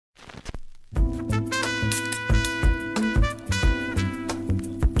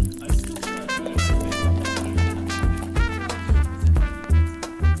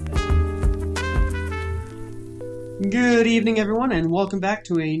Good evening, everyone, and welcome back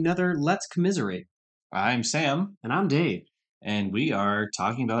to another Let's Commiserate. I'm Sam, And I'm Dave. and we are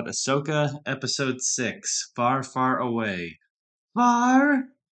talking about Ahsoka Episode 6, Far, Far Away. Far,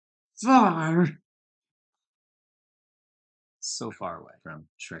 far. So far away. From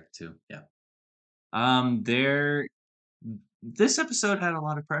Shrek 2, yeah. This episode had a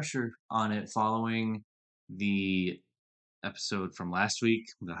lot of pressure on it following the episode from last week,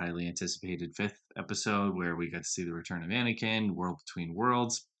 the highly anticipated 5th episode, where we got to see the return of Anakin, World Between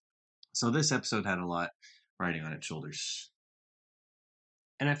Worlds. So this episode had a lot riding on its shoulders.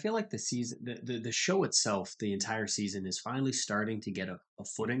 And I feel like the season, the show itself, the entire season is finally starting to get a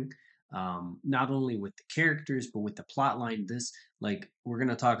footing. Not only with the characters, but with the plot line. We're going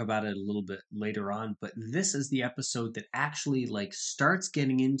to talk about it a little bit later on, but this is the episode that actually starts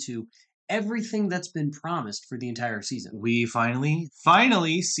getting into everything that's been promised for the entire season. We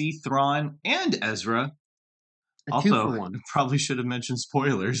finally see Thrawn and Ezra. Also, probably should have mentioned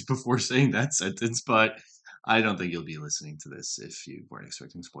spoilers before saying that sentence, but I don't think you'll be listening to this if you weren't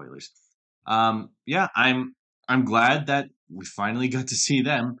expecting spoilers. Yeah, I'm glad that we finally got to see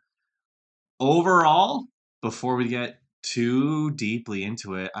them. Overall, before we get too deeply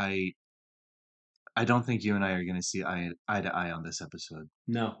into it, I don't think you and I are going to see eye to eye on this episode.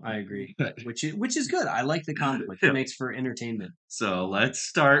 No, I agree. which is good. I like the conflict. It makes for entertainment. So let's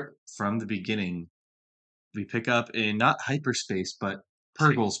start from the beginning. We pick up in not hyperspace, but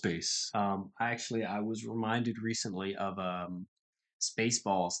Purgle space. I was reminded recently of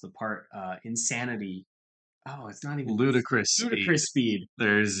Spaceballs, the part Insanity. Oh, it's not even ludicrous speed.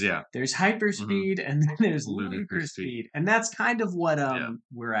 There's hyperspeed, and then there's ludicrous speed, and that's kind of what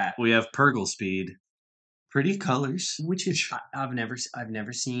we're at. We have Purgle speed, pretty colors, which is I've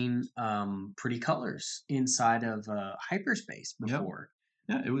never seen pretty colors inside of hyperspace before.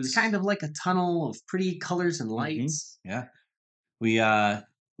 Yeah, it's kind of like a tunnel of pretty colors and lights. Yeah, we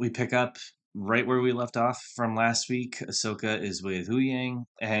pick up right where we left off from last week. Ahsoka is with Hu Yang,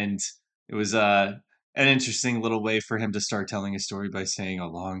 and it was an interesting little way for him to start telling a story by saying a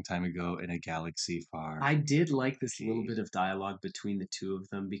long time ago in a galaxy far. I did like this little bit of dialogue between the two of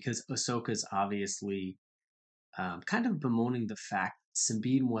them because Ahsoka's obviously kind of bemoaning the fact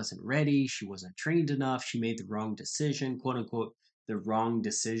Sabine wasn't ready, she wasn't trained enough, she made the wrong decision, quote unquote, the wrong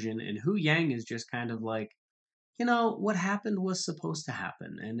decision. And Hu Yang is just kind of like, what happened was supposed to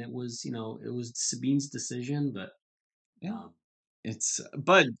happen, and it was Sabine's decision, but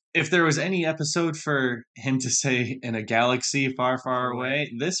but if there was any episode for him to say in a galaxy far, far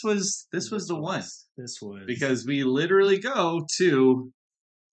away, this was the one. This was because we literally go to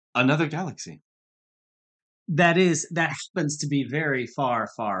another galaxy. That happens to be very far,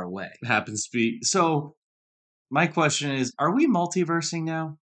 far away. Happens to be. So my question is, are we multiversing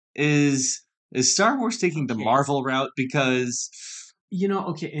now? Is Star Wars taking the Marvel route? Because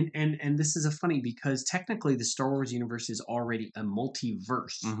and this is a funny because technically the Star Wars universe is already a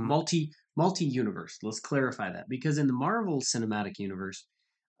multiverse, multi universe. Let's clarify that, because in the Marvel Cinematic Universe,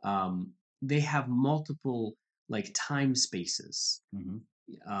 they have multiple time spaces.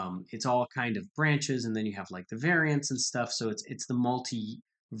 It's all kind of branches, and then you have the variants and stuff. So it's the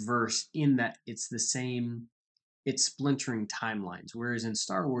multiverse in that it's the same. It's splintering timelines, whereas in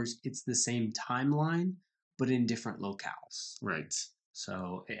Star Wars, it's the same timeline but in different locales. Right.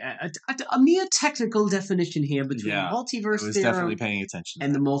 So a mere technical definition here between multiverse I was theorem definitely paying attention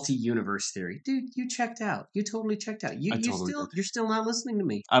and the multi-universe theory. Dude, you checked out. You totally checked out. You're still not listening to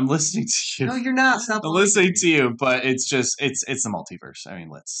me. I'm listening to you. No, you're not. Stop. I'm listening to you, but it's just it's the multiverse. I mean,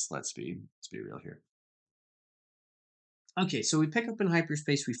 let's be real here. Okay, so we pick up in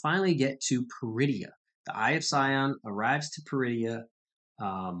hyperspace. We finally get to Peridia. The Eye of Sion arrives to Peridia.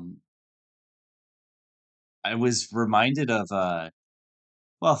 I was reminded of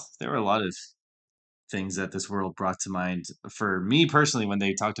there were a lot of things that this world brought to mind for me personally when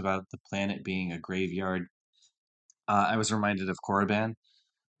they talked about the planet being a graveyard. I was reminded of Korriban,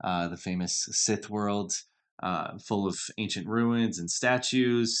 the famous Sith world, full of ancient ruins and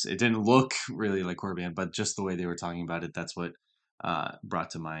statues. It didn't look really like Korriban, but just the way they were talking about it, that's what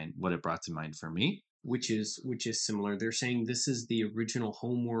brought to mind for me. Which is similar. They're saying this is the original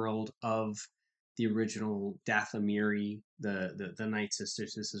homeworld of the original Dathomiri, the Night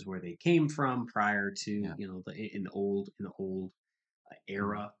Sisters. This is where they came from prior to in the old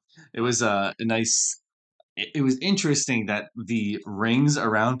era. It was a nice. It was interesting that the rings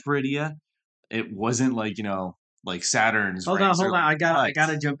around Peridia, it wasn't like Saturn's. Hold on. I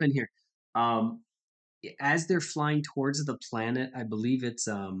gotta jump in here. As they're flying towards the planet, I believe it's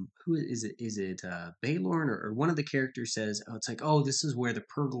who is it? Is it Baylorn or one of the characters says, "Oh, it's like, oh, this is where the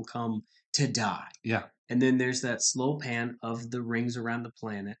Purgle come to die." Yeah, and then there's that slow pan of the rings around the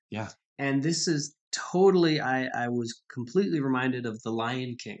planet. Yeah. And this is totally, I was completely reminded of The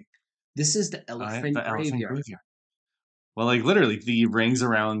Lion King. This is the elephant The elephant graveyard. graveyard. Well, like literally, the rings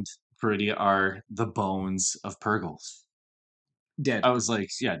around Peridia are the bones of Purgles. Dead. I was like,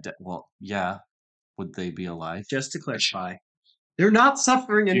 yeah, well, yeah. Would they be alive? Just to clarify, they're not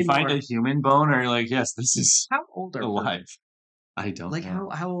suffering If you find anymore. a human bone, are you like, yes, this is How old are alive? Purgles? I don't Like know.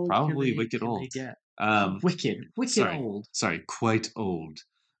 how old Probably wicked can old. they get? Um, Wicked sorry, old. sorry, quite old.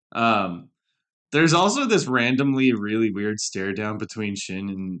 Um, there's also this randomly really weird stare down between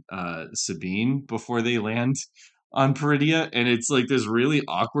Shin and Sabine before they land on Peridia, and it's like this really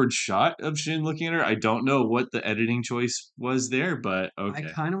awkward shot of Shin looking at her. I don't know what the editing choice was there, but I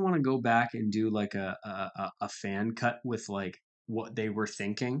okay. kind of want to go back and do like a fan cut with like what they were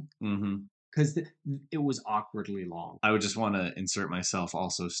thinking Hmm. because it was awkwardly long. I would just want to insert myself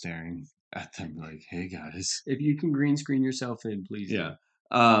also staring at them, like, "Hey guys." If you can green screen yourself in, please do. Yeah.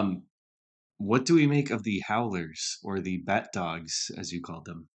 Um, what do we make of the howlers or the bat dogs, as you called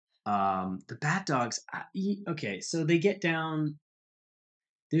them? The bat dogs. Okay, so they get down.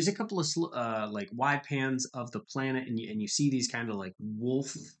 There's a couple of like wide pans of the planet, and you see these kind of like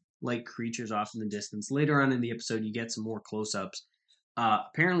wolf like creatures off in the distance. Later on in the episode, you get some more close ups.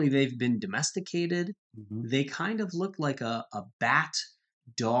 Apparently, they've been domesticated. Hmm. They kind of look like a bat,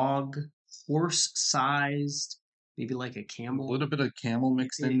 dog, horse sized, maybe like a A camel. little bit of camel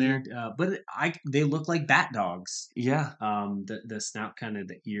mixed in there. But they look like bat dogs. Yeah. The snout, kind of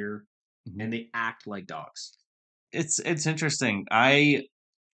the ear, Hmm. and they act like dogs. It's interesting.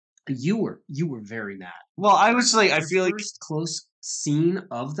 You were very mad. Well, I was like, I Your feel like, first close scene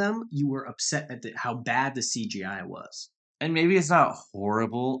of them, you were upset at how bad the CGI was. and maybe it's not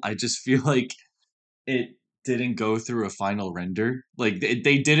horrible. I just feel like it didn't go through a final render. Like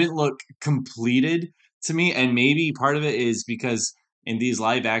they didn't look completed to me, and maybe part of it is because in these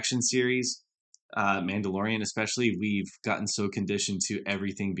live action series, Mandalorian especially, we've gotten so conditioned to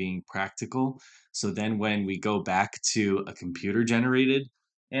everything being practical. So then when we go back to a computer generated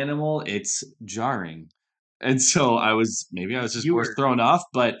animal, it's jarring. And so I was just You more were thrown off,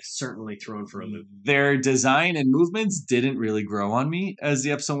 but certainly thrown for a loop. their design and movements didn't really grow on me as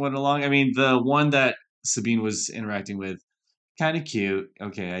the episode went along. I mean, the one that Sabine was interacting with, kind of cute.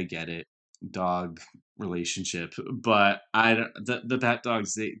 Okay, I get it. Dog relationship, but I don't. The bat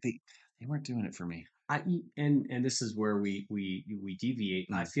dogs, they weren't doing it for me. And this is where we deviate.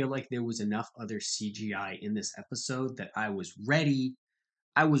 I Mm, feel like there was enough other CGI in this episode that I was ready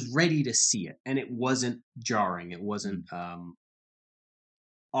to see it, and it wasn't jarring. It mm. wasn't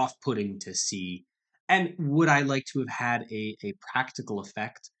off-putting to see. And would I like to have had a practical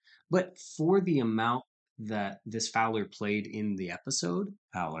effect? But for the amount that this Fowler played in the episode,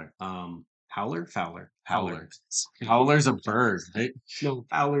 Howler, Howler. howler, howler's a bird, right? No,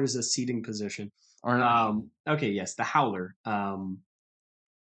 Fowler is a seating position. Or Okay, yes, the Howler.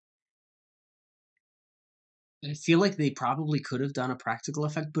 I feel like they probably could have done a practical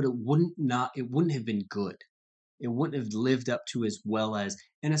effect, but it wouldn't have been good. It wouldn't have lived up to as well as,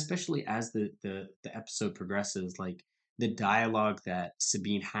 and especially as the episode progresses, like the dialogue that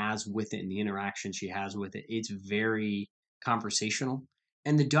Sabine has with it and the interaction she has with it, it's very conversational.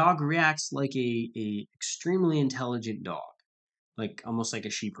 And the dog reacts like a extremely intelligent dog, like almost like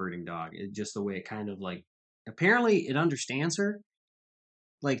a sheep herding dog. Just the way it kind of like, apparently it understands her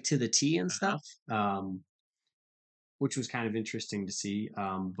like to the T and uh-huh. stuff. Which was kind of interesting to see.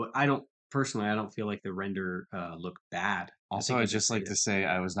 But I don't feel like the render looked bad. I Also, think I I'd just just like stated. to say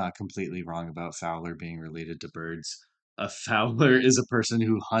I was not completely wrong about Fowler being related to birds. A fowler is a person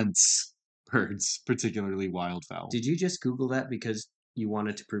who hunts birds, particularly wildfowl. Did you just Google that because you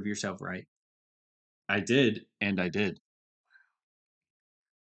wanted to prove yourself right? I did, and I did.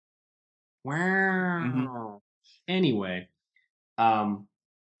 Hmm. Wow. Anyway, um,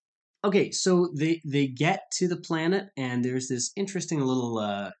 okay, so they get to the planet, and there's this interesting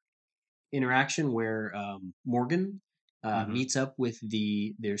little interaction where Morgan Hmm. meets up with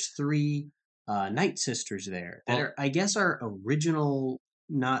there's three Night Sisters there that Well, are, I guess, are original,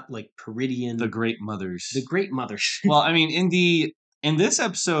 not like the Peridian, Great the Mothers. Great Mothers. Well, I mean, in this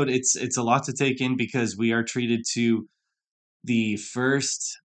episode, it's a lot to take in because we are treated to the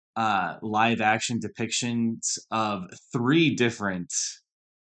first live action depictions of three different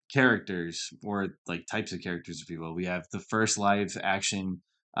characters or like types of characters, if you will. We have the first live action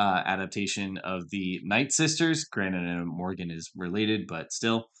adaptation of the Night Sisters. Granted, Morgan is related, but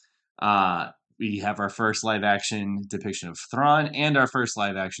still. Uh, we have our first live action depiction of Thrawn and our first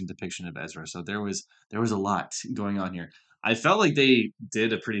live action depiction of Ezra. So there was a lot going on here. I felt like they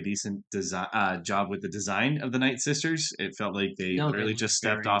did a pretty decent job with the design of the Night Sisters. It felt like they No, they literally look just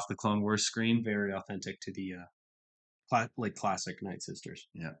stepped off the Clone Wars screen. very authentic to the like classic Night Sisters.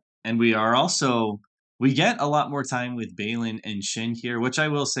 Yeah. And we get a lot more time with Balin and Shin here, which I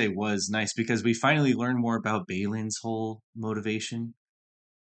will say was nice because we finally learn more about Balin's whole motivation.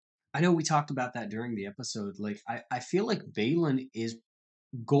 I know we talked about that during the episode. Like, I feel like Balin is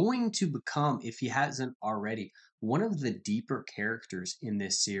going to become, if he hasn't already, one of the deeper characters in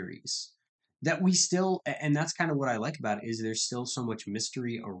this series. That we still, and that's kind of what I like about it, is there's still so much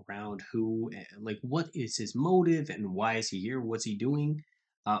mystery around who, like, what is his motive and why is he here? What's he doing?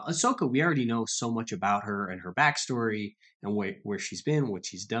 Ahsoka, we already know so much about her and her backstory and where she's been, what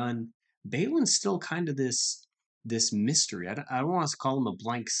she's done. Balin's still kind of this mystery. I don't want to call him a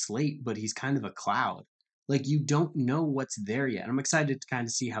blank slate, but he's kind of a cloud. Like, you don't know what's there yet. I'm excited to kind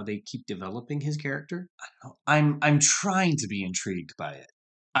of see how they keep developing his character. I'm trying to be intrigued by it.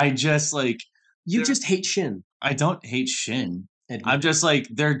 I just like You just hate Shin. I don't hate Shin. I'm Admit. just like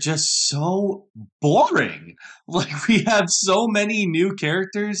they're just so boring. Like we have so many new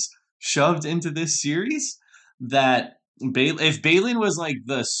characters shoved into this series that if Balin was like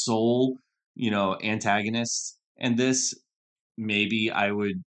the sole, antagonist in this, maybe I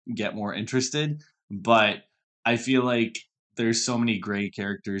would get more interested. But I feel like there's so many great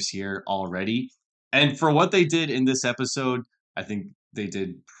characters here already. And for what they did in this episode, I think they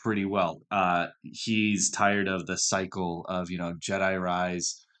did pretty well. He's tired of the cycle of, Jedi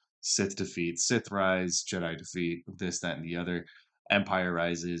rise, Sith defeat, Sith rise, Jedi defeat, this, that, and the other, Empire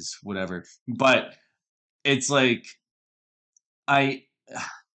rises, whatever. But it's like I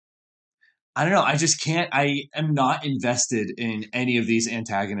I don't know. I just can't. I am not invested in any of these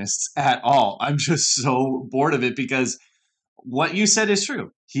antagonists at all. I'm just so bored of it because what you said is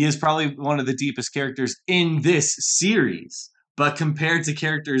true. He is probably one of the deepest characters in this series. But compared to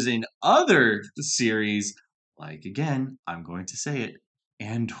characters in other series, like again, I'm going to say it,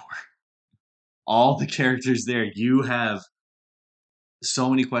 Andor, all the characters there, you have so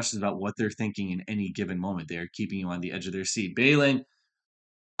many questions about what they're thinking in any given moment. They are keeping you on the edge of their seat. Balin,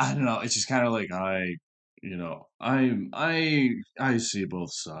 I don't know. It's just kind of like I see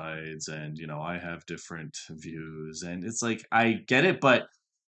both sides, and I have different views, and it's like I get it, but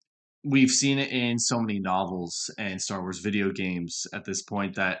we've seen it in so many novels and Star Wars video games at this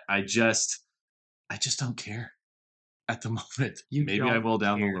point that I just don't care at the moment. You Maybe I don't will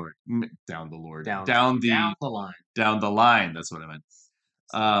down the care. Lord, down the Lord, Down the line. down the line. That's what I meant.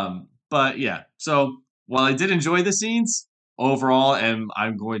 But yeah, so while I did enjoy the scenes overall, and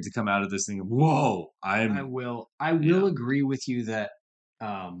I'm going to come out of this thing, whoa, I will yeah, agree with you that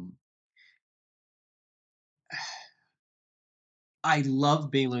um I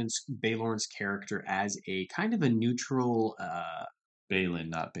love Balorn's character as a kind of a neutral. Balin,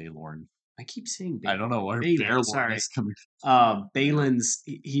 not Balorn. I keep saying I don't know where Balin. Balorn Sorry. is coming. Whatever. Balin's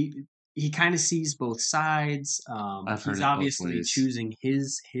he kind of sees both sides. I've heard He's it both obviously ways. choosing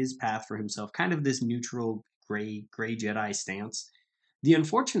his path for himself, kind of this neutral gray Jedi stance. The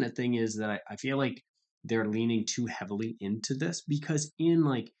unfortunate thing is that I feel like they're leaning too heavily into this because in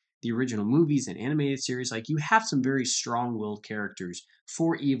like the original movies and animated series, like you have some very strong-willed characters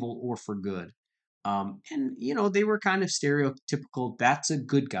for evil or for good. And they were kind of stereotypical. That's a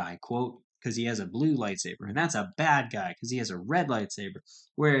good guy, quote, because he has a blue lightsaber, and that's a bad guy because he has a red lightsaber.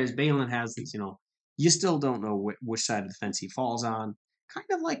 Whereas Balin has this, you still don't know which side of the fence he falls on. Kind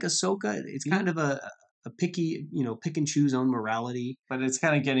of like Ahsoka, it's Yeah, kind of a picky, pick and choose own morality. but it's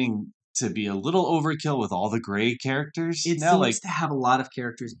kind of getting to be a little overkill with all the gray characters It now. Like, seems to have a lot of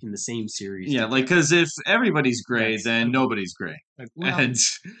characters in the same series. yeah, like because if everybody's gray, Yes, then agreed. nobody's gray, Well, and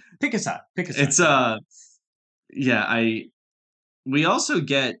pick a side. Pick a side. it's yeah, we also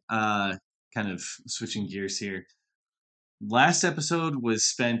get kind of switching gears here. Last episode was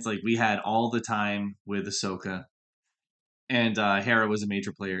spent like we had all the time with Ahsoka, and Hera was a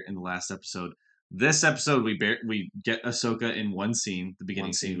major player in the last episode. This episode, we get Ahsoka in one scene, the One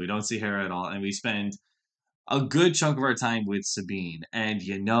beginning scene. scene. We don't see Hera at all, and we spend a good chunk of our time with Sabine. And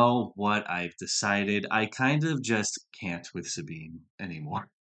you know what I've decided? I kind of just can't with Sabine anymore.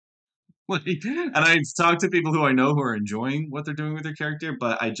 Like, and I've talked to people who I know who are enjoying what they're doing with their character,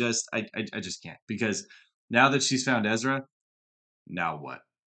 but I just can't because now that she's found Ezra, now what?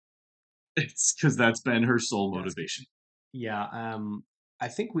 It's because that's been her sole That's motivation. Yeah, I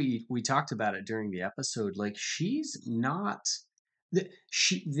think we talked about it during the episode. Like she's not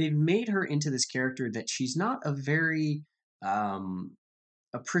they've made her into this character that she's not a very um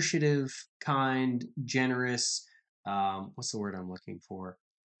appreciative, kind, generous, what's the word I'm looking for?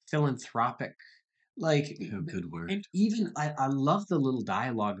 Philanthropic. Like, good word. and even I love the little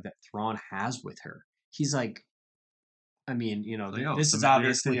dialogue that Thrawn has with her. He's like, I mean, Like, oh, this is familiar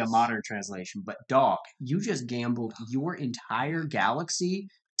obviously a face. modern translation, but dog, you just gambled your entire galaxy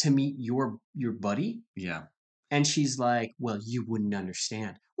to meet your buddy, Yeah. and she's like, "Well, you wouldn't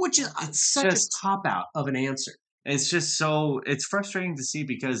understand," which is It's such a just cop out of an answer. it's just so it's frustrating to see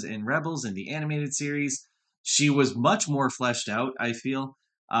because in Rebels in the animated series, she was much more fleshed out, I feel.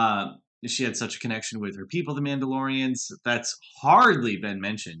 She had such a connection with her people, the Mandalorians. That's hardly been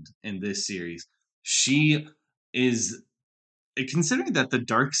mentioned in this series. She is considering that the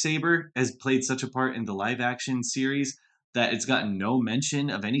dark saber has played such a part in the live action series that it's gotten no mention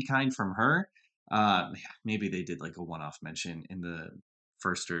of any kind from her. Maybe they did like a one-off mention in the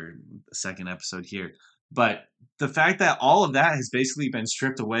first or second episode here, but the fact that all of that has basically been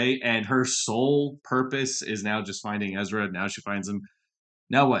stripped away and her sole purpose is now just finding Ezra. Now she finds him.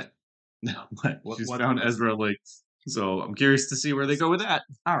 Now what? Now what? She's found What? Ezra. Like, so I'm curious to see where they go with that.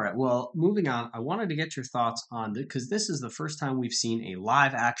 All right. Well, moving on. I wanted to get your thoughts on because this is the first time we've seen a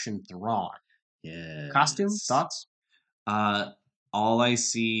live action Thrawn costume. Yes. Thoughts? Uh, all I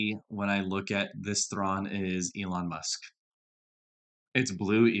see when I look at this Thrawn is Elon Musk. It's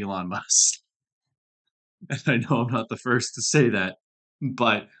blue Elon Musk. And I know I'm not the first to say that,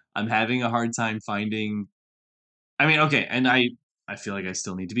 but I'm having a hard time finding. I mean, okay, and I feel like I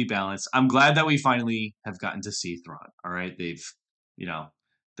still need to be balanced. I'm glad that we finally have gotten to see Thrawn. All right, they've, you know,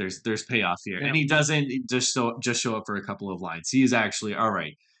 there's payoff here, Yeah. and he doesn't just show up for a couple of lines. He's actually all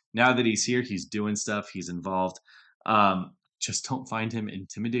right now that he's here. He's doing stuff. He's involved. Just don't find him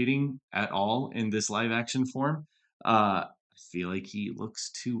intimidating at all in this live action form. I feel like he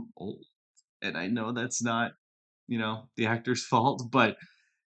looks too old, and I know that's not the actor's fault, but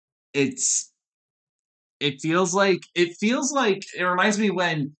it's it reminds me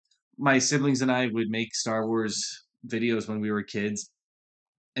when my siblings and I would make Star Wars videos when we were kids,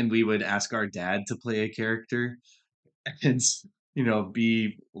 and we would ask our dad to play a character and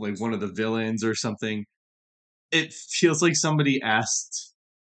be like one of the villains or something. It feels like somebody asked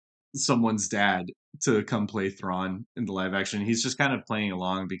someone's dad to come play Thrawn in the live action. He's just kind of playing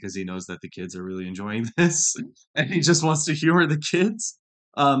along because he knows that the kids are really enjoying this, and he just wants to humor the kids.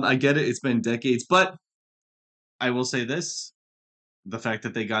 I get it; it's been decades, but I will say this: the fact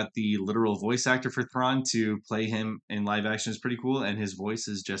that they got the literal voice actor for Thrawn to play him in live action is pretty cool, and his voice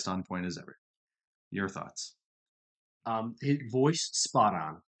is just on point as ever. Your thoughts? His voice spot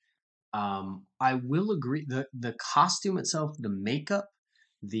on. I will agree. The costume itself, the makeup,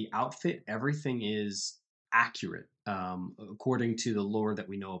 the outfit, everything is accurate. According to the lore that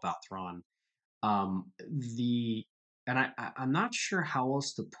we know about Thrawn. The and I'm not sure how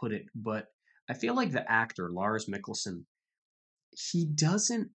else to put it, but I feel like the actor Lars Mikkelsen, he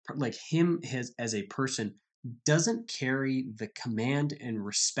doesn't like him as a person doesn't carry the command and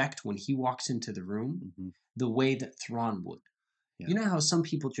respect when he walks into the room Mm-hmm. the way that Thrawn would. Yeah. You know how some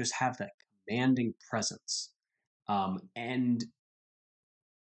people just have that commanding presence. And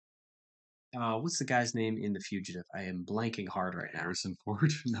what's the guy's name in The Fugitive? I am blanking hard right now. Harrison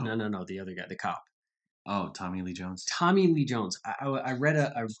Ford? No, the other guy, the cop. Oh, Tommy Lee Jones. Tommy Lee Jones. I read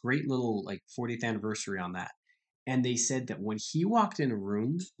a great little like 40th anniversary on that, and they said that when he walked in a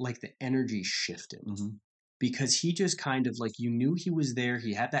room, like the energy shifted Mm-hmm. because he just kind of like you knew he was there.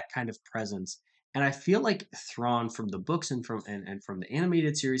 He had that kind of presence, and I feel like Thrawn from the books and from the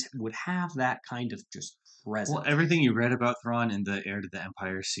animated series would have that kind of just presence. Well, everything you read about Thrawn in the Heir to the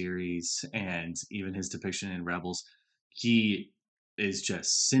Empire series and even his depiction in Rebels, he is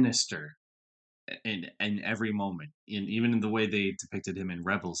just sinister in every moment. And even in the way they depicted him in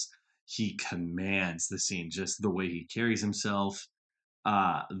Rebels, he commands the scene, just the way he carries himself.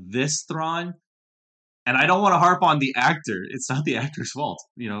 This Thrawn, and I don't want to harp on the actor. It's not the actor's fault.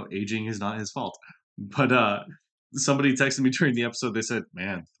 Aging is not his fault. But somebody texted me during the episode. They said,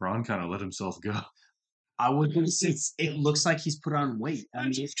 "Man, Thrawn kind of let himself go." I was going to say it looks like he's put on weight. I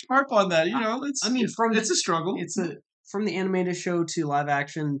mean, harp on that. It's a struggle. From the animated show to live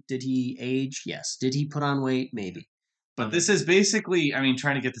action. Did he age? Yes. Did he put on weight? Maybe. But this is basically, I mean,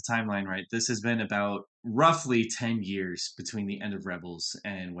 trying to get the timeline right. This has been about roughly 10 years between the end of Rebels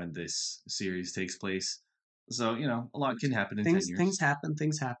and when this series takes place. So, a lot can happen in 10 years. Things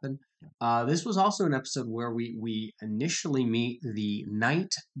happen. This was also an episode where we initially meet the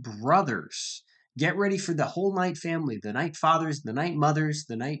Knight brothers. Get ready for the whole Knight family, the Knight fathers, the Knight mothers,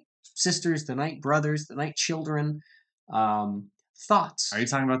 the Knight sisters, the Knight brothers, the Knight children. Thoughts? Are you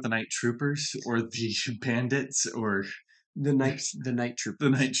talking about the Night Troopers or the bandits or the Night Troopers? The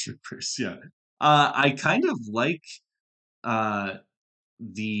Night Troopers, yeah. I kind of like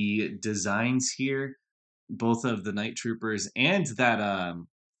the designs here. both of the night troopers and that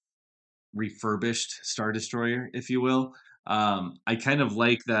refurbished Star Destroyer, if you will. I kind of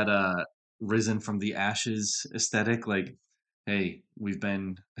like that risen from the ashes aesthetic. Like, hey,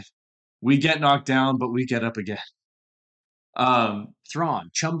 we get knocked down, but we get up again.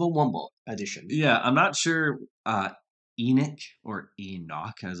 Thrawn, Chumbawamba edition. Yeah, I'm not sure Enoch or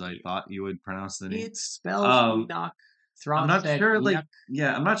Enoch, as I thought you would pronounce the name. It's spelled Um, Enoch. I'm Thrawn not said sure, like, Enoch.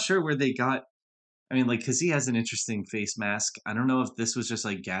 yeah, I'm not sure where they got. I mean, like, because he has an interesting face mask. I don't know if this was just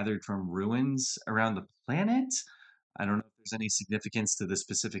like gathered from ruins around the planet. I don't know if there's any significance to the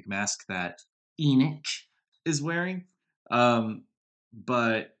specific mask that Enoch is wearing. Um,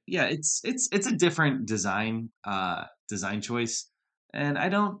 but yeah, it's a different design choice, and I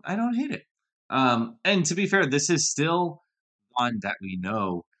don't hate it. And to be fair, this is still one that we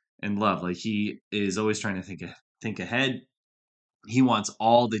know and love. Like he is always trying to think ahead. He wants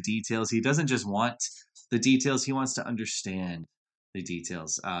all the details. He doesn't just want the details. He wants to understand the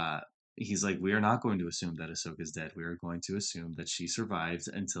details. He's like, we are not going to assume that Ahsoka's dead. We are going to assume that she survived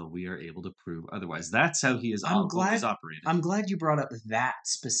until we are able to prove otherwise. That's how he is I'm always glad. operated. I'm glad you brought up that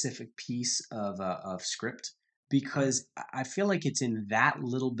specific piece of script because I feel like it's in that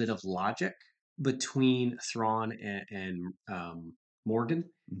little bit of logic between Thrawn and Morgan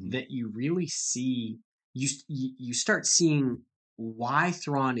Mhm. that you really see. You start seeing why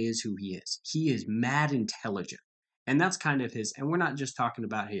Thrawn is who he is. He is mad intelligent, and that's kind of his. And we're not just talking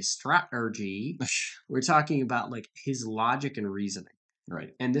about his strategy. We're talking about like his logic and reasoning.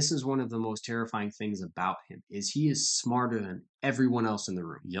 Right. And this is one of the most terrifying things about him is he is smarter than everyone else in the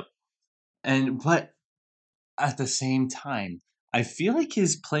room. Yep. But at the same time, I feel like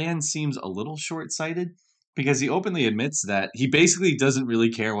his plan seems a little short-sighted because he openly admits that he basically doesn't really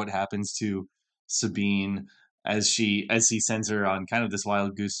care what happens to Sabine as he sends her on kind of this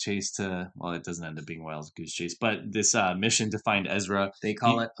wild goose chase to, well, it doesn't end up being a wild goose chase, but this mission to find Ezra. They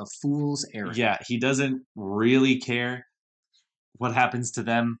call He it a fool's errand. Yeah, he doesn't really care what happens to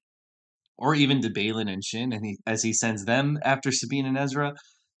them or even to Balin and Shin, and as he sends them after Sabine and Ezra,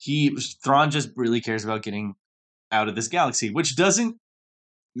 Thrawn just really cares about getting out of this galaxy, which doesn't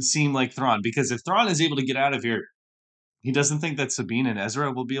seem like Thrawn, because if Thrawn is able to get out of here, he doesn't think that Sabine and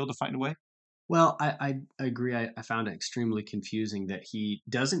Ezra will be able to find a way. Well, I agree. I found it extremely confusing that he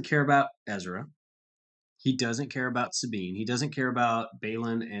doesn't care about Ezra. He doesn't care about Sabine. He doesn't care about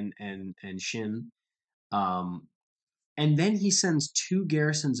Balin and Shin. Um, and then he sends two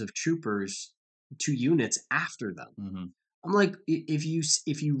garrisons of troopers, two units after them. Mm-hmm. I'm like, if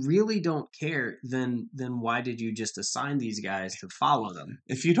you really don't care, then why did you just assign these guys to follow them?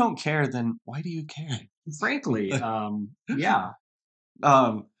 If you don't care, then why do you care? Frankly, yeah.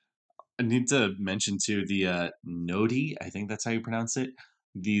 um, I need to mention too the Nodi. I think that's how you pronounce it.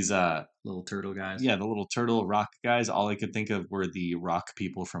 These Little turtle guys. yeah, the little turtle rock guys. All I could think of were the rock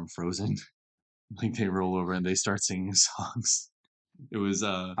people from Frozen. Like they roll over and they start singing songs. It was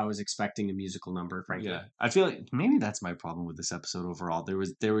I was expecting a musical number, frankly. yeah. I feel like maybe that's my problem with this episode overall.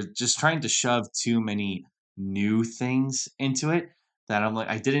 They were just trying to shove too many new things into it that I'm like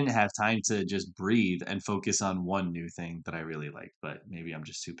I didn't have time to just breathe and focus on one new thing that I really liked, but maybe I'm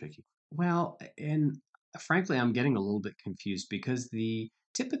just too picky. Well, and frankly, I'm getting a little bit confused because the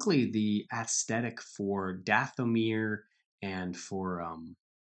typically the aesthetic for Dathomir and for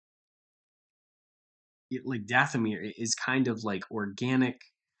like Dathomir is kind of like organic,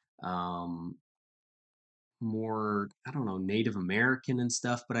 um, more I don't know Native American and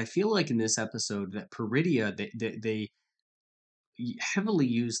stuff. But I feel like in this episode that Peridia they heavily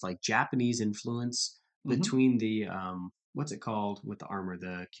use like Japanese influence Mm-hmm. between the what's it called with the armor,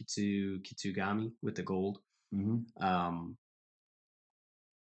 the Kitsugami with the gold. Mm-hmm. Um,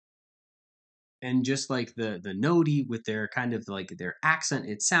 and just like the Nodi with their kind of like their accent,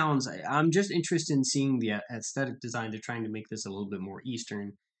 it sounds. I'm just interested in seeing the aesthetic design. They're trying to make this a little bit more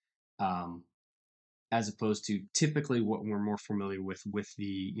Eastern, um, as opposed to typically what we're more familiar with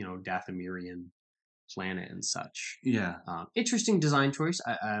the Dathomirian planet and such. Yeah. Interesting design choice.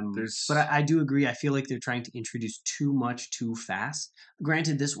 But There's I do agree. I feel like they're trying to introduce too much too fast.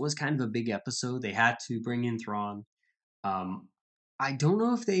 Granted, this was kind of a big episode. They had to bring in Thrawn. Um, I don't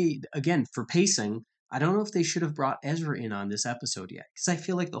know if they, again, for pacing, I don't know if they should have brought Ezra in on this episode yet, because I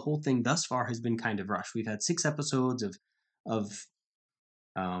feel like the whole thing thus far has been kind of rushed. We've had 6 episodes of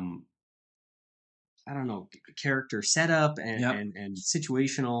um, I don't know, character setup and, yep. and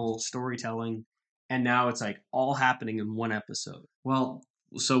situational storytelling, and now it's like all happening in one episode. Well,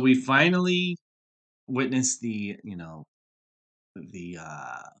 so we finally witnessed the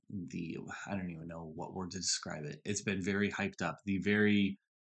I don't even know what word to describe it. It's been very hyped up. The very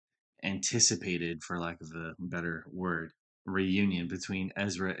anticipated, for lack of a better word, reunion between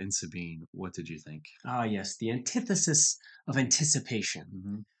Ezra and Sabine. What did you think? Ah, yes, the antithesis of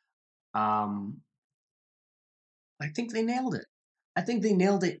anticipation. Um, I think they nailed it. I think they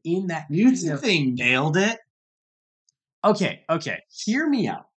nailed it in that. You think they nailed it? Okay. Hear me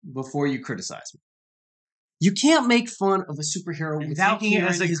out before you criticize me. You can't make fun of a superhero without taking it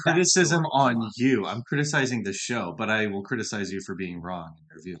as a his criticism backstory. on you. I'm criticizing the show, but I will criticize you for being wrong in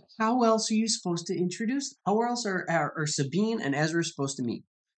your view. How else are you supposed to introduce them? How else are Sabine and Ezra supposed to meet?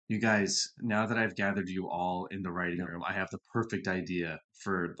 You guys, now that I've gathered you all in the writing room, I have the perfect idea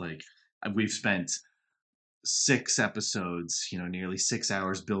for we've spent 6 episodes, nearly 6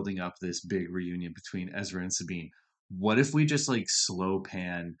 hours building up this big reunion between Ezra and Sabine. What if we just slow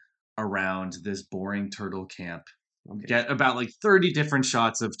pan around this boring turtle camp? Okay. Get about 30 different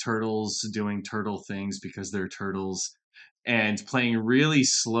shots of turtles doing turtle things because they're turtles and playing really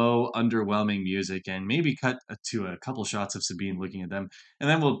slow, underwhelming music, and maybe cut to a couple shots of Sabine looking at them. And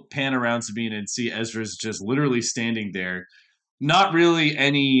then we'll pan around Sabine and see Ezra's just literally standing there, not really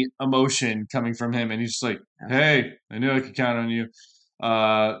any emotion coming from him. And he's just like, hey, I knew I could count on you.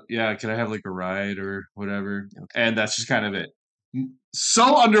 Yeah, can I have a ride or whatever? Okay. And that's just kind of it.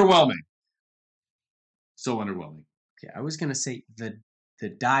 So underwhelming. So underwhelming. Okay, I was gonna say the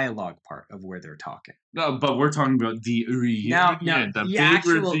dialogue part of where they're talking. No, but we're talking about the reunion, the big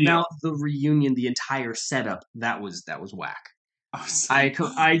reveal. Now the reunion, the entire setup, that was whack. I do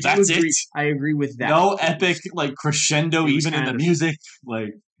agree. I agree with that. No epic crescendo even in the music.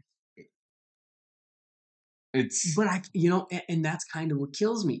 It's. But and that's kind of what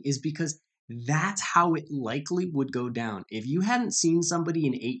kills me is because that's how it likely would go down. If you hadn't seen somebody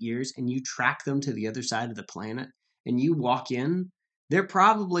in 8 years and you track them to the other side of the planet and you walk in, they're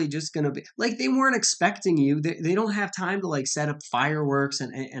probably just going to be they weren't expecting you. They don't have time to set up fireworks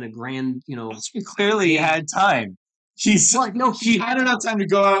and a grand, He clearly had time. He had enough time to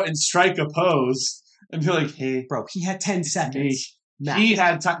go out and strike a pose and be like, hey. Bro, he had 10 seconds. He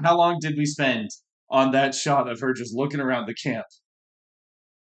had time. How long did we spend on that shot of her just looking around the camp?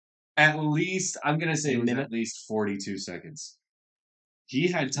 At least, I'm going to say it was at least 42 seconds.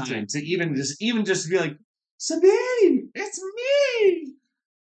 He had time to even just be like, Sabine, it's me.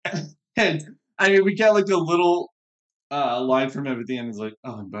 And I mean, we get a little line from him at the end. It's like,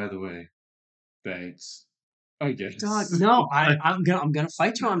 oh, and by the way, thanks. I guess. Dog, no, I'm gonna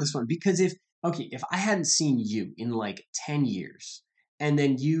fight you on this one because if I hadn't seen you in 10 years and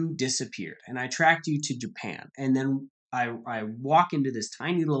then you disappeared and I tracked you to Japan and then I walk into this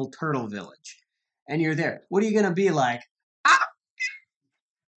tiny little turtle village and you're there, what are you gonna be like? Ah!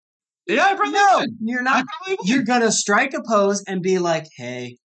 Yeah, I probably would. You're not. You're gonna strike a pose and be like,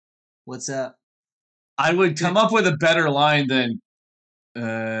 "Hey, what's up?" I would come up with a better line than,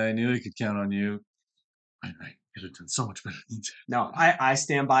 "I knew I could count on you. I could have done so much better than that." No, I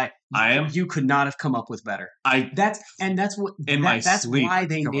stand by. You could not have come up with better. That's why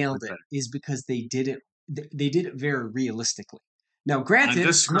they nailed it. Is because they did it. They did it very realistically. Now, granted, I'm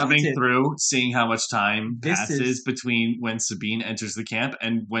just scrubbing through, seeing how much time passes between when Sabine enters the camp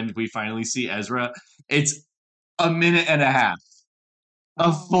and when we finally see Ezra. It's a minute and a half.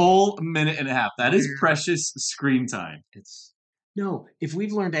 A full minute and a half. That is precious screen time. No, if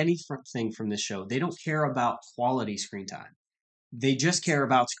we've learned anything from this show, they don't care about quality screen time. They just care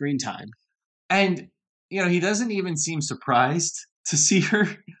about screen time. And, he doesn't even seem surprised to see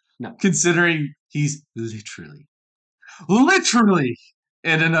her. No. Considering he's literally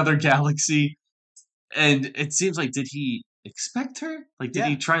in another galaxy. And it seems did he expect her? Did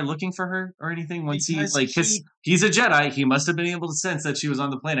he try looking for her or anything once he's a Jedi, he must have been able to sense that she was on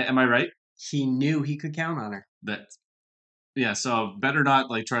the planet. Am I right? He knew he could count on her. Yeah, so better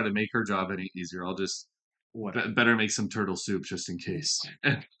not try to make her job any easier. I'll just better make some turtle soup just in case.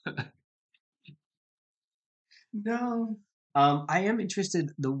 No. I am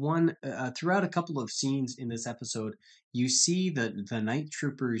interested. The one throughout a couple of scenes in this episode, you see the night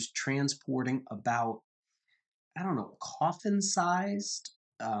troopers transporting about, I don't know, coffin-sized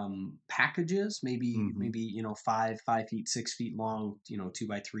packages, maybe 5 feet, 6 feet long, 2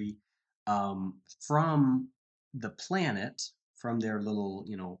 by 3, from the planet, from their little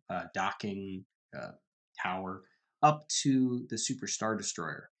docking tower up to the Super Star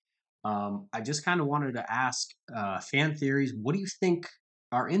Destroyer. I just kind of wanted to ask fan theories. What do you think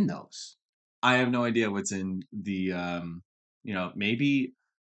are in those? I have no idea what's in the, maybe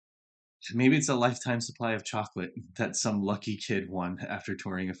it's a lifetime supply of chocolate that some lucky kid won after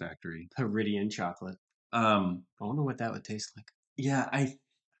touring a factory. Peridian chocolate. I wonder what that would taste like. Yeah,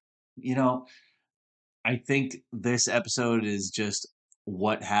 I think this episode is just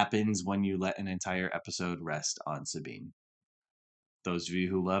what happens when you let an entire episode rest on Sabine. Those of you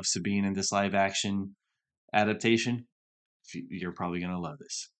who love Sabine in this live action adaptation, you're probably going to love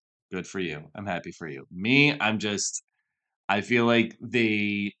this. Good for you. I'm happy for you. Me, I feel like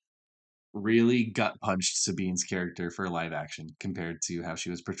they really gut punched Sabine's character for live action compared to how she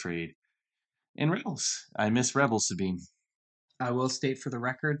was portrayed in Rebels. I miss Rebels Sabine. I will state for the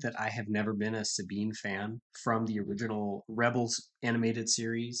record that I have never been a Sabine fan from the original Rebels animated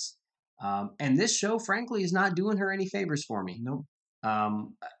series. And this show, frankly, is not doing her any favors for me. Nope.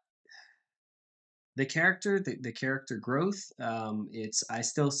 Um, the character, the character growth, it's I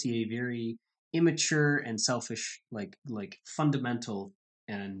still see a very immature and selfish, like fundamental,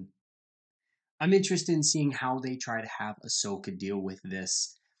 and I'm interested in seeing how they try to have Ahsoka deal with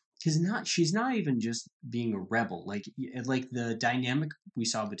this. Because she's not even just being a rebel. Like the dynamic we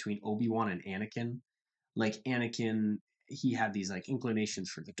saw between Obi-Wan and Anakin. Like Anakin, he had these like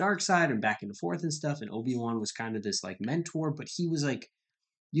inclinations for the dark side and back and forth and stuff, and Obi-Wan was kind of this like mentor, but he was like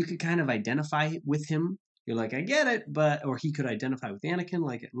you could kind of identify with him. You're like, I get it, but or he could identify with Anakin,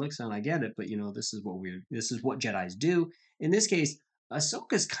 like it looks and I get it, but this is what Jedi's do. In this case,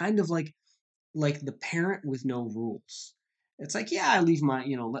 Ahsoka's kind of like the parent with no rules. It's like, yeah, I leave my,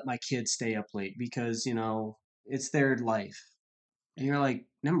 let my kids stay up late because, it's their life. And you're like,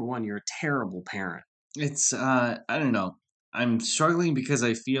 number one, you're a terrible parent. It's I don't know. I'm struggling because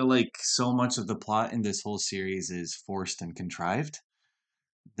I feel like so much of the plot in this whole series is forced and contrived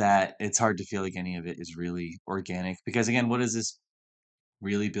that it's hard to feel like any of it is really organic. Because again, what is this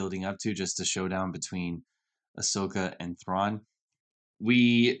really building up to? Just a showdown between Ahsoka and Thrawn.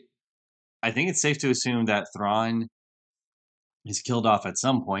 I think it's safe to assume that Thrawn is killed off at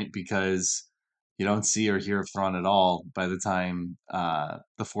some point because you don't see or hear of Thrawn at all by the time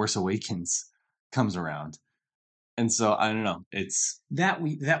the Force Awakens comes around. And so I don't know. It's that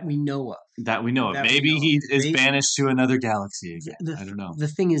we know of. that we know of. Maybe he is banished to another galaxy again. I don't know. The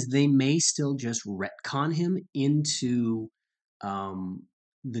thing is, they may still just retcon him into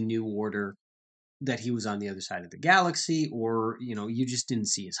the New Order, that he was on the other side of the galaxy, or you just didn't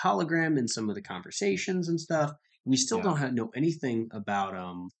see his hologram in some of the conversations and stuff. We still don't know anything about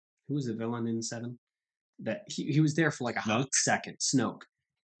who was the villain in 7. That he was there for like a hot second. Snoke.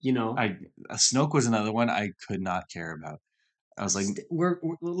 Snoke was another one I could not care about. I was like,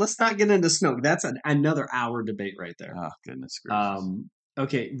 let's not get into Snoke. That's another hour debate right there. Oh goodness gracious.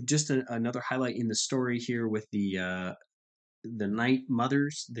 Okay, just another highlight in the story here with the Night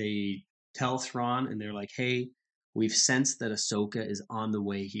Mothers. They tell Thrawn and they're like, "Hey, we've sensed that Ahsoka is on the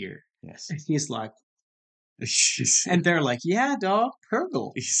way here." Yes. And he's like, and they're like, "Yeah, dog,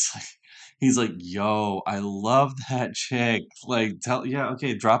 Purgle." He's like, "Yo, I love that chick. Like,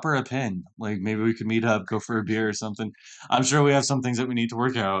 okay, drop her a pin. Like, maybe we could meet up, go for a beer or something. I'm sure we have some things that we need to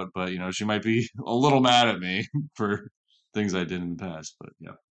work out, but she might be a little mad at me for things I did in the past. But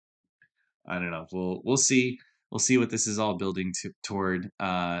yeah, I don't know. We'll see. We'll see what this is all building toward.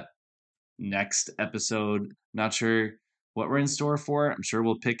 Next episode. Not sure what we're in store for. I'm sure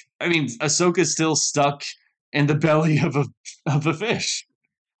we'll pick. I mean, Ahsoka's still stuck in the belly of a fish.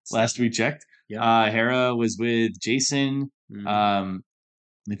 Last we checked, Hera was with Jason. I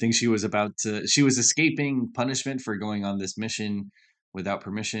think she was escaping punishment for going on this mission without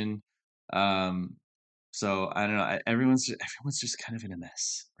permission. So I don't know. Everyone's just kind of in a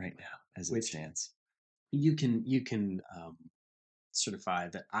mess right now as it stands. You can certify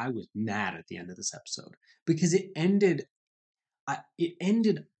that I was mad at the end of this episode because it ended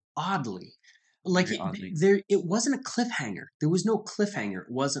oddly. Like it wasn't a cliffhanger. There was no cliffhanger.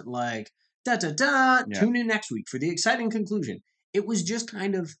 It wasn't like da da da. Yeah. Tune in next week for the exciting conclusion. It was just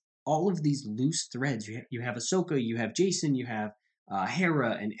kind of all of these loose threads. You have Ahsoka, you have Jason, you have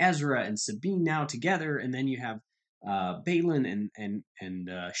Hera and Ezra and Sabine now together, and then you have Baylan and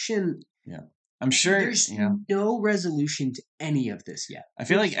Shin. Yeah. I'm sure there's no resolution to any of this yet. I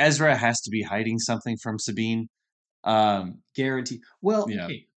feel like Ezra has to be hiding something from Sabine. Guaranteed. Well,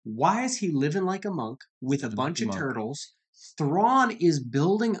 okay. Why is he living like a monk with a bunch of turtles? Thrawn is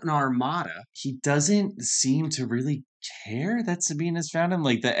building an armada. He doesn't seem to really care that Sabine has found him.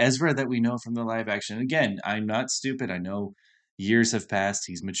 Like the Ezra that we know from the live action. Again, I'm not stupid. I know years have passed.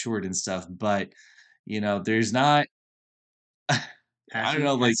 He's matured and stuff, but there's not. I don't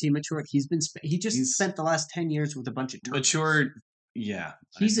know. Like he matured. He just spent the last 10 years with a bunch of turtles. Matured. Yeah.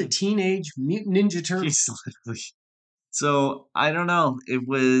 He's a teenage mutant ninja turtle. He's literally. So I don't know. It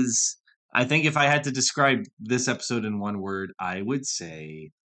was. I think if I had to describe this episode in one word, I would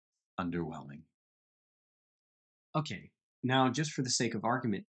say underwhelming. Okay. Now, just for the sake of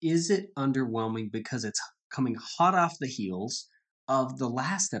argument, is it underwhelming because it's coming hot off the heels of the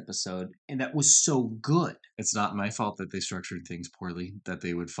last episode, and that was so good. It's not my fault that they structured things poorly, that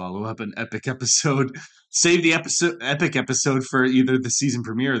they would follow up an epic episode, save the epic episode for either the season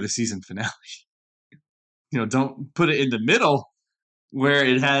premiere or the season finale. Don't put it in the middle where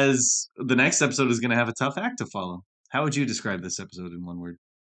it has the next episode is going to have a tough act to follow. How would you describe this episode in one word?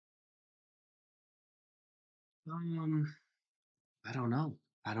 I don't know.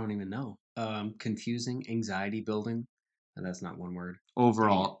 I don't even know. Confusing, anxiety building. That's not one word.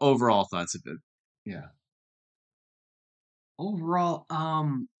 Overall thoughts of it. Yeah. Overall,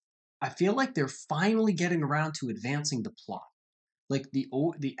 I feel like they're finally getting around to advancing the plot, like the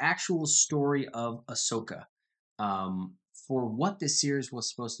actual story of Ahsoka. For what this series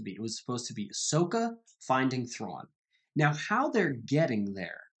was supposed to be, it was supposed to be Ahsoka finding Thrawn. Now, how they're getting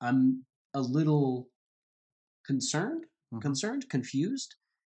there, I'm a little confused.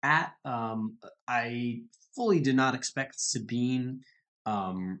 At I fully did not expect Sabine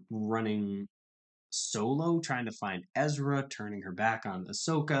running solo, trying to find Ezra, turning her back on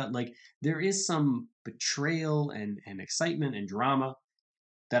Ahsoka. Like there is some betrayal and excitement and drama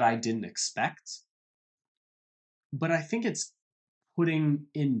that I didn't expect. But I think it's putting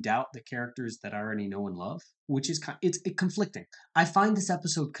in doubt the characters that I already know and love, which is it's conflicting. I find this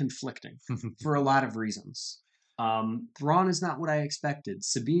episode conflicting for a lot of reasons. Thrawn is not what I expected.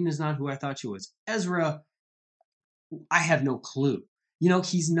 Sabine is not who I thought she was. Ezra, I have no clue.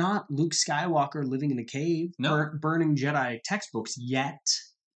 He's not Luke Skywalker living in a cave, burning Jedi textbooks yet.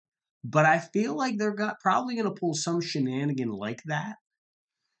 But I feel like they're probably going to pull some shenanigan like that.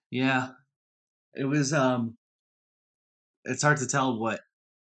 Yeah, it was. It's hard to tell what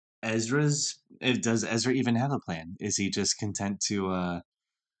does Ezra even have a plan? Is he just content to?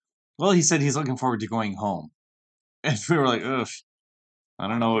 Well, he said he's looking forward to going home, and we were like, ugh. I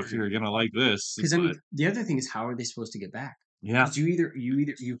don't know if you're gonna like this. Because I mean, the other thing is, how are they supposed to get back? Yeah, because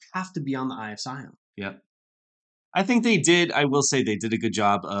you have to be on the Eye of Sion. Yep. I think they did. I will say they did a good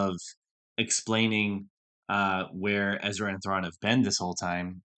job of explaining where Ezra and Thrawn have been this whole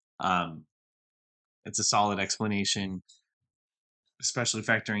time. It's a solid explanation, especially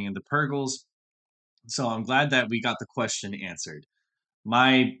factoring in the Purgles. So I'm glad that we got the question answered.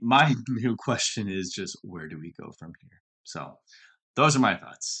 My new question is just where do we go from here? So those are my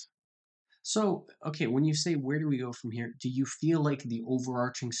thoughts. So, okay, when you say where do we go from here, do you feel like the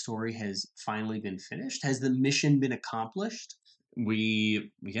overarching story has finally been finished? Has the mission been accomplished? We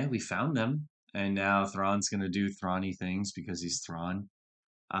found them, and now Thrawn's gonna do Thrawny things because he's Thrawn.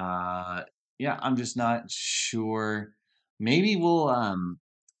 Yeah, I'm just not sure. Maybe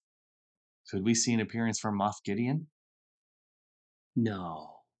could we see an appearance from Moff Gideon? No,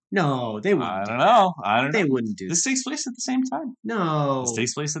 they wouldn't. I don't know. They wouldn't do. This takes place at the same time. No, this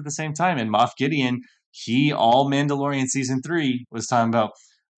takes place at the same time, and Moff Gideon, all Mandalorian season 3 was talking about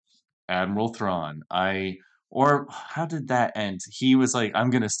Admiral Thrawn. Or how did that end? He was like, "I'm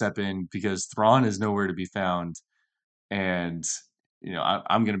gonna step in because Thrawn is nowhere to be found, and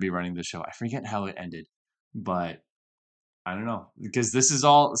I'm gonna be running the show." I forget how it ended, but I don't know because this is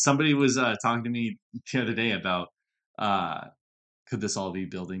all. Somebody was talking to me the other day about could this all be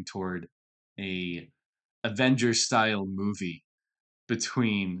building toward a Avengers style movie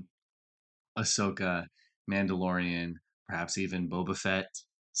between Ahsoka, Mandalorian, perhaps even Boba Fett,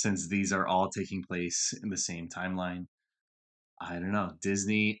 since these are all taking place in the same timeline. I don't know.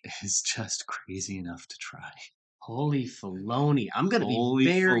 Disney is just crazy enough to try. Holy Filoni! I'm gonna be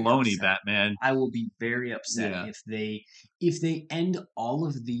very Filoni, upset. Batman. I will be very upset if they end all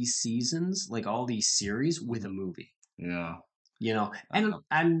of these seasons, like all these series, with a movie. Yeah. And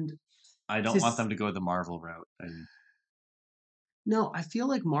I don't want them to go the Marvel route. No, I feel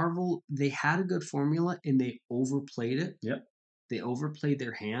like Marvel, they had a good formula and they overplayed it. Yep. They overplayed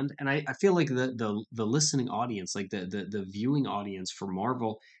their hand. And I feel like the listening audience, like the viewing audience for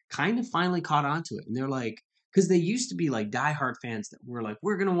Marvel, kind of finally caught on to it. And they're like, because they used to be like diehard fans that were like,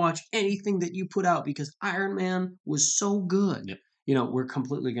 we're gonna watch anything that you put out because Iron Man was so good. Yep. We're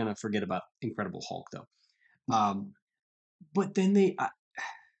completely gonna forget about Incredible Hulk though. But then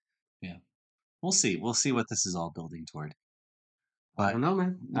yeah. We'll see. We'll see what this is all building toward. But, I don't know,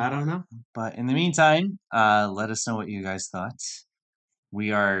 man. I don't know. But in the meantime, let us know what you guys thought.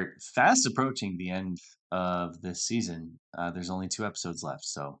 We are fast approaching the end of this season. There's only 2 episodes left,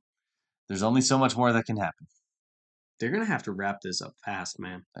 so there's only so much more that can happen. They're gonna have to wrap this up fast,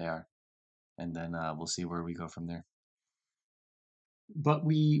 man. They are, and then we'll see where we go from there. But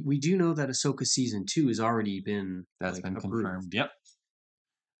we do know that Ahsoka season 2 has already been been confirmed. Yep.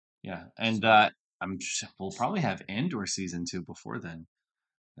 Yeah, and we'll probably have Andor season 2 before then,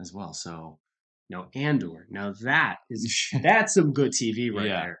 as well. So No, Andor. Now that's some good TV right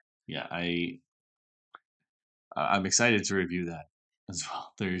there. Yeah, I'm excited to review that as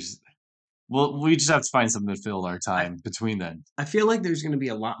well. We just have to find something to fill our time between then. I feel like there's going to be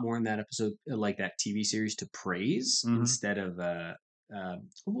a lot more in that episode, like that TV series, to praise instead of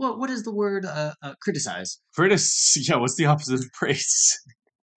what is the word? Criticize. Yeah, what's the opposite of praise?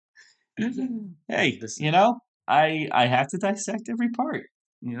 Hey, I have to dissect every part.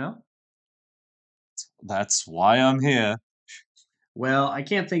 That's why I'm here. Well, I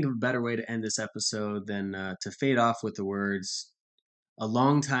can't think of a better way to end this episode than to fade off with the words, "A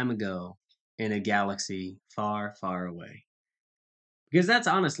long time ago, in a galaxy far, far away." Because that's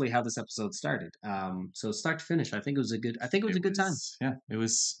honestly how this episode started. So start to finish, I think it was a good. I think it was a good time. Yeah, it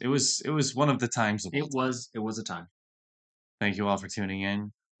was one of the times of all time. It was a time. Thank you all for tuning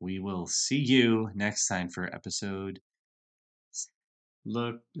in. We will see you next time for episode.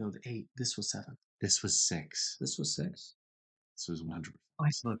 Look, no, 8. This was 7. This was 6. This was 6. This was 100.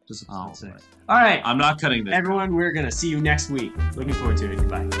 Look, this was 6. All right, I'm not cutting this. Everyone, we're gonna see you next week. Looking forward to it.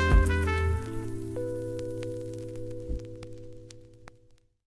 Goodbye.